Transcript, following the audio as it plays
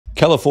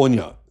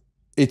California,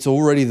 it's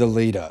already the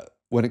leader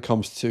when it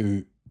comes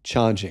to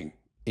charging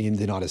in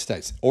the United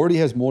States. Already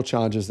has more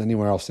chargers than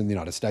anywhere else in the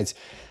United States,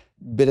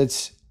 but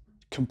it's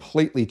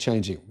completely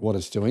changing what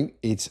it's doing.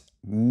 It's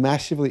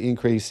massively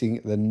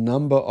increasing the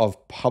number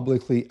of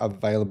publicly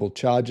available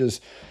chargers,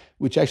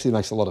 which actually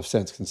makes a lot of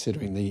sense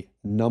considering the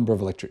number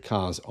of electric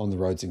cars on the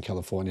roads in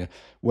California.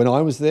 When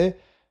I was there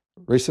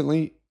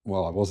recently,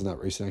 well, I wasn't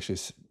that recent, actually,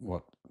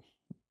 what,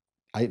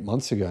 8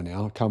 months ago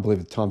now. I can't believe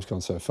the time's gone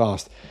so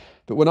fast.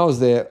 But when I was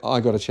there, I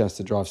got a chance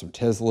to drive some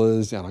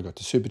Teslas and I got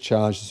to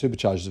supercharge. The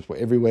superchargers were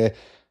everywhere.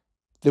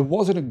 There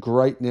wasn't a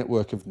great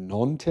network of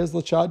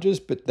non-Tesla chargers,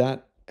 but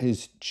that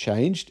has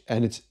changed,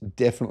 and it's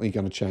definitely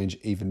going to change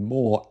even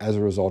more as a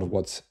result of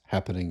what's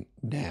happening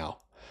now.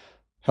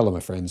 Hello,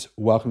 my friends.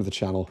 Welcome to the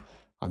channel.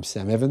 I'm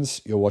Sam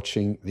Evans. You're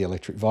watching The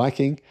Electric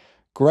Viking.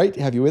 Great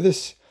to have you with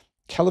us.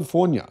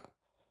 California,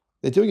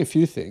 they're doing a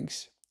few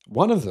things.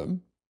 One of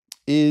them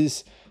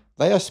is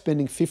they are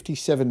spending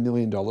 $57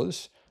 million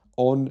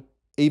on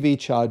EV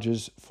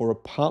chargers for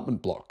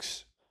apartment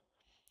blocks.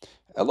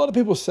 A lot of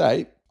people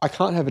say, I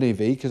can't have an EV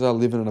because I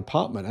live in an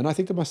apartment. And I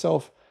think to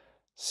myself,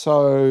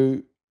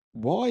 so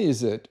why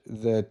is it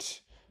that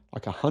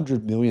like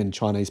 100 million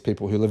Chinese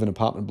people who live in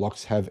apartment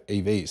blocks have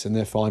EVs and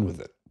they're fine with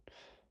it?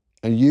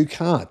 And you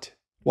can't.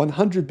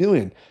 100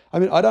 million. I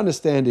mean, I'd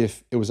understand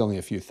if it was only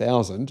a few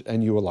thousand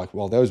and you were like,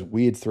 well, those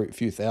weird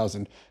few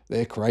thousand,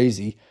 they're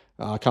crazy.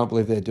 I can't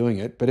believe they're doing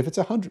it. But if it's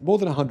more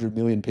than 100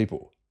 million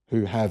people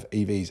who have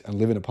EVs and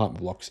live in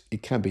apartment blocks,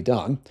 it can be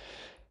done.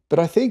 But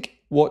I think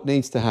what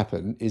needs to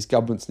happen is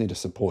governments need to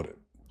support it.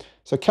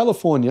 So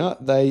California,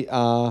 they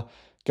are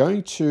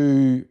going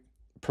to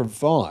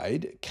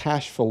provide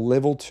cash for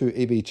level 2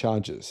 EV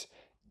chargers.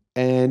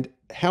 And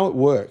how it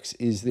works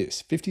is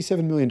this: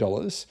 $57 million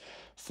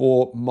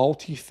for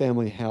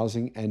multi-family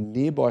housing and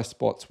nearby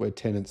spots where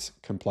tenants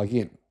can plug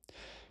in.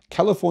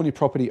 California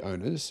property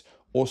owners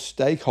or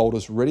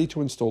stakeholders ready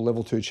to install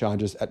level 2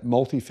 chargers at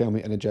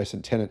multi-family and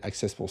adjacent tenant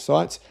accessible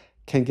sites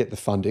can get the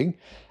funding.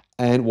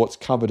 And what's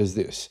covered is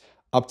this: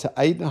 up to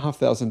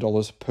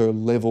 $8,500 per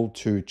level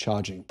 2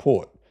 charging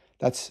port.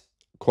 That's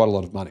quite a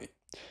lot of money.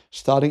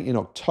 Starting in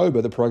October,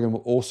 the program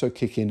will also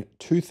kick in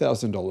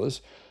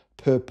 $2,000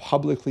 per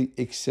publicly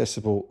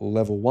accessible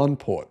level 1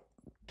 port.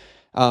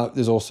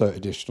 There's also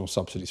additional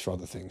subsidies for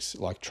other things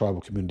like tribal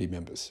community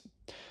members.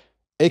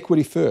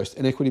 Equity First,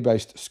 an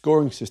equity-based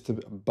scoring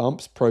system,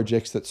 bumps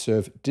projects that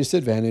serve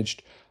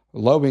disadvantaged,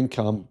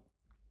 low-income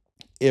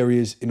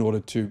areas in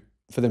order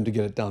for them to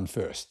get it done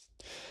first.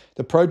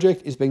 The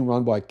project is being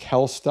run by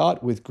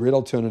CalStart with Grid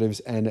Alternatives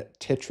and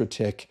Tetra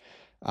Tech.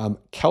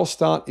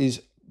 CalStart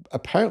is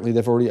apparently,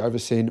 they've already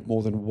overseen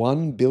more than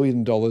 $1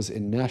 billion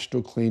in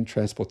national clean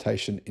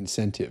transportation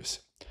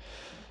incentives.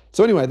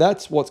 So anyway,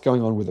 that's what's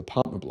going on with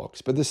apartment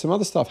blocks, but there's some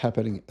other stuff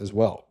happening as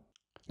well.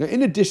 Now,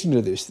 in addition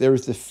to this, there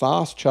is the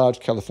Fast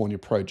Charge California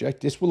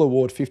project. This will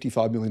award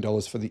 $55 million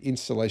for the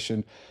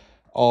installation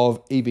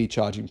of EV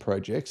charging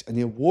projects, and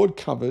the award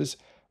covers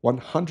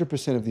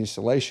 100% of the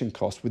installation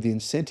cost, with the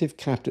incentive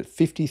capped at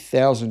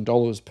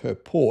 $50,000 per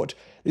port.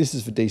 This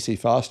is for DC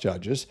fast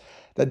chargers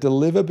that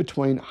deliver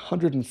between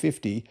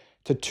 150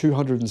 to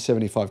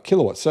 275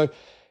 kilowatts. So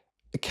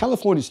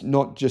California's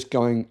not just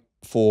going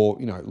for,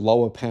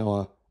 lower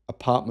power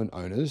apartment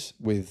owners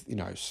with,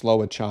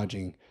 slower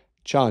charging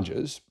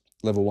chargers,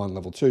 level 1,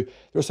 level 2.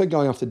 They're also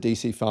going after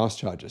DC fast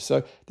chargers.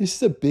 So this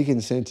is a big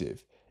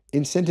incentive.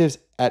 Incentives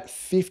at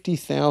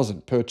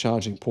 $50,000 per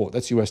charging port.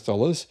 That's US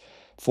dollars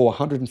for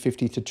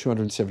 150 to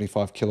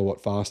 275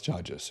 kilowatt fast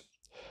chargers.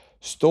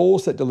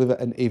 Stalls that deliver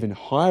an even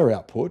higher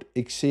output,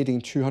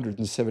 exceeding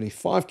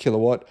 275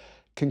 kilowatt,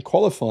 can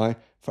qualify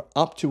for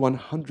up to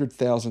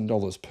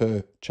 $100,000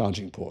 per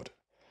charging port.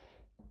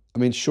 I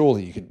mean,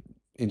 surely you could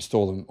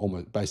install them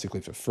almost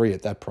basically for free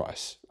at that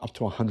price, up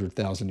to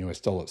 100,000 US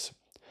dollars.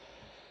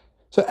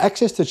 So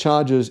access to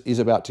chargers is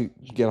about to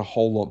get a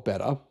whole lot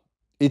better.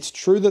 It's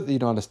true that the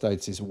United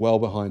States is well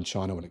behind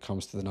China when it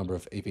comes to the number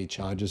of EV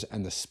chargers,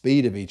 and the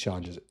speed of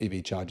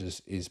EV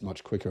chargers is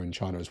much quicker in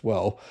China as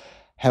well.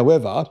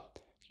 However,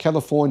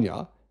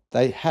 California,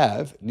 they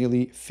have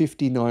nearly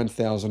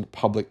 59,000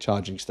 public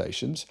charging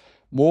stations,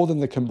 more than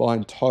the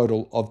combined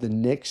total of the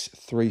next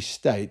 3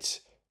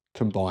 states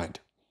combined.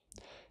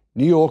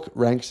 New York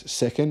ranks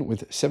second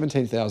with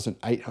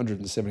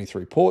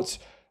 17,873 ports.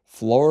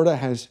 Florida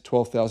has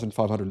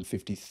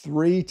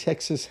 12,553.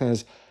 Texas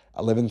has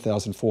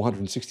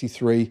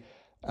 11,463.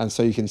 And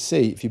so you can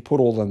see, if you put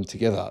all of them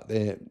together,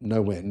 they're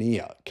nowhere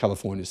near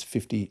California's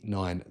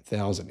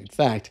 59,000. In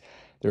fact,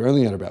 they're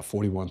only at about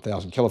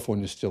 41,000.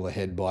 California's still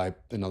ahead by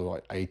another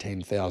like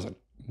 18,000.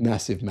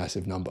 Massive,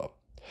 massive number.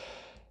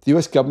 The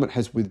US government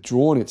has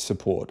withdrawn its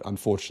support,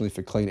 unfortunately,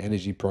 for clean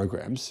energy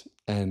programs,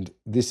 and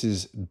this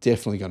is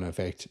definitely going to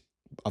affect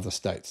other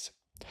states.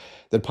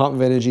 The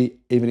Department of Energy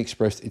even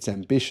expressed its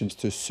ambitions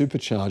to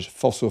supercharge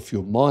fossil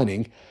fuel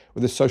mining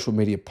with a social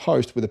media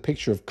post with a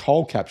picture of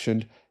coal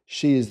captioned,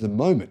 "She is the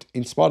moment,"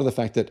 in spite of the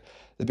fact that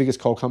the biggest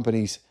coal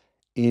companies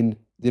in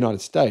the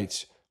United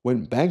States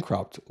went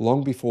bankrupt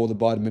long before the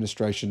Biden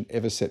administration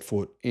ever set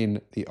foot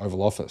in the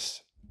Oval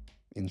Office.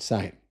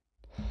 Insane.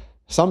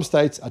 Some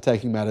states are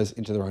taking matters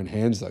into their own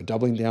hands, though,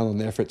 doubling down on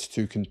their efforts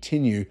to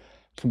continue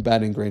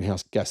combating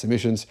greenhouse gas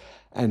emissions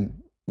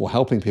and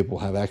helping people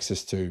have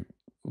access to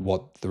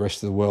what the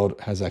rest of the world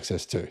has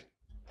access to.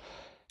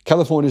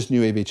 California's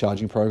new EV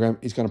charging program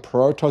is going to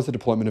prioritize the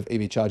deployment of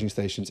EV charging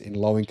stations in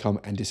low-income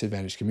and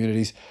disadvantaged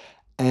communities.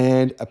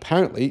 And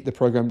apparently, the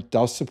program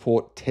does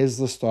support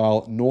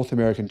Tesla-style North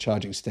American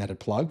charging standard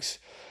plugs,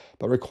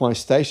 but requires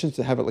stations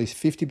to have at least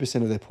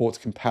 50% of their ports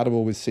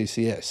compatible with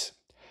CCS.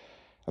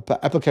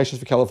 Applications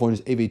for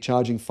California's EV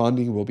charging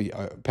funding will be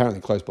apparently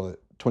closed by the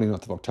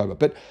 29th of October.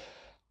 But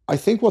I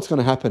think what's going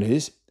to happen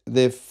is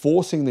they're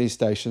forcing these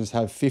stations to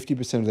have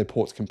 50% of their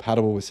ports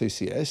compatible with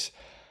CCS.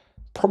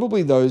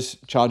 Probably those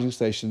charging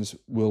stations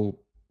will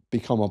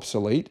become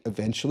obsolete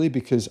eventually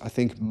because I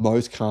think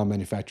most car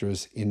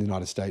manufacturers in the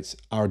United States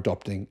are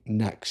adopting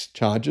NACS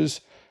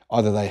chargers.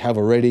 Either they have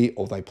already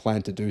or they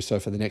plan to do so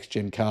for the next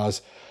gen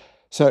cars.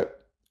 So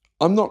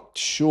I'm not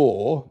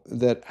sure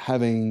that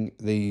having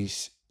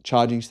these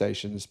charging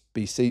stations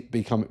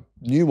become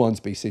new ones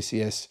be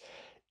CCS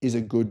is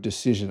a good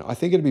decision. I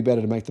think it'd be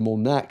better to make them all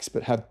NACS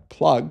but have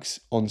plugs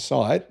on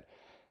site,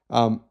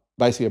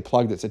 basically a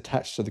plug that's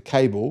attached to the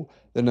cable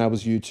that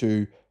enables you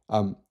to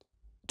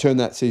turn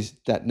that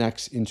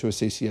NACS into a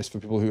CCS for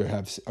people who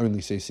have only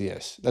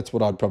CCS. That's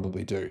what I'd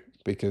probably do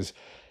because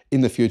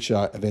in the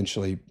future,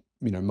 eventually,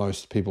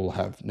 most people will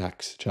have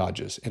NACS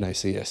chargers,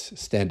 NACS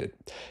standard.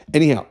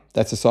 Anyhow,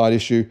 that's a side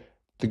issue.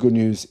 The good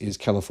news is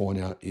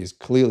California is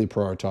clearly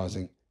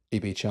prioritizing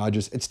EV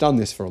chargers. It's done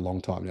this for a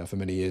long time now, for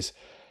many years,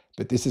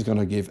 but this is going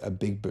to give a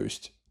big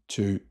boost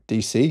to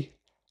DC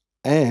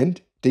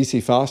and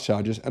DC fast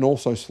chargers and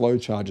also slow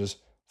chargers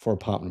for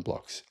apartment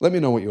blocks. Let me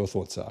know what your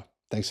thoughts are.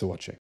 Thanks for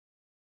watching.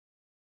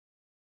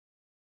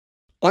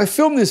 I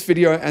filmed this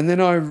video and then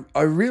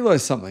I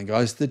realized something,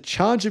 guys. The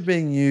charger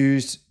being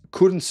used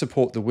couldn't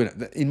support the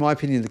winner. In my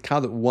opinion, the car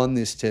that won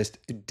this test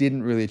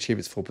didn't really achieve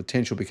its full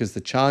potential because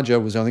the charger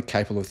was only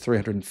capable of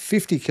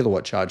 350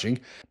 kilowatt charging,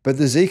 but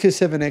the Zeekr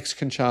 7X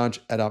can charge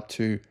at up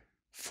to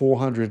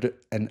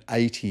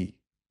 480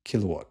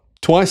 kilowatt.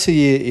 Twice a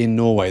year in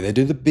Norway, they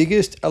do the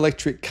biggest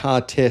electric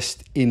car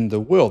test in the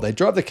world. They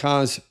drive the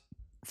cars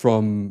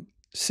from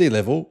sea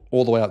level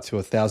all the way up to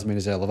 1,000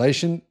 meters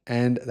elevation,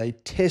 and they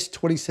test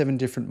 27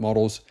 different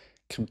models,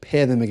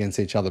 compare them against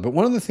each other. But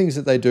one of the things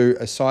that they do,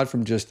 aside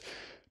from just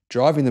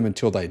driving them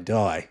until they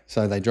die,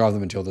 so they drive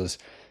them until there's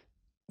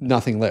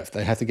nothing left,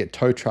 they have to get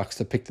tow trucks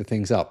to pick the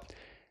things up.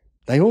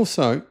 They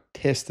also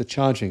test the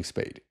charging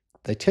speed.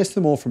 They test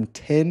them all from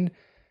 10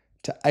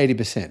 to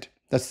 80%.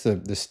 That's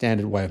the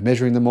standard way of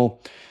measuring them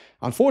all.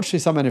 Unfortunately,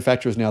 some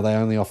manufacturers now, they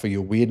only offer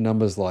you weird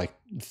numbers like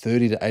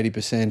 30 to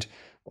 80%,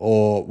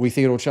 or we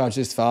think it'll charge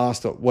this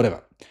fast, or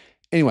whatever.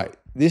 Anyway,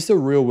 this is a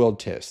real world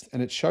test,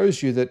 and it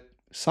shows you that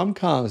some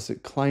cars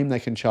that claim they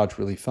can charge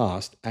really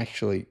fast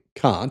actually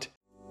can't,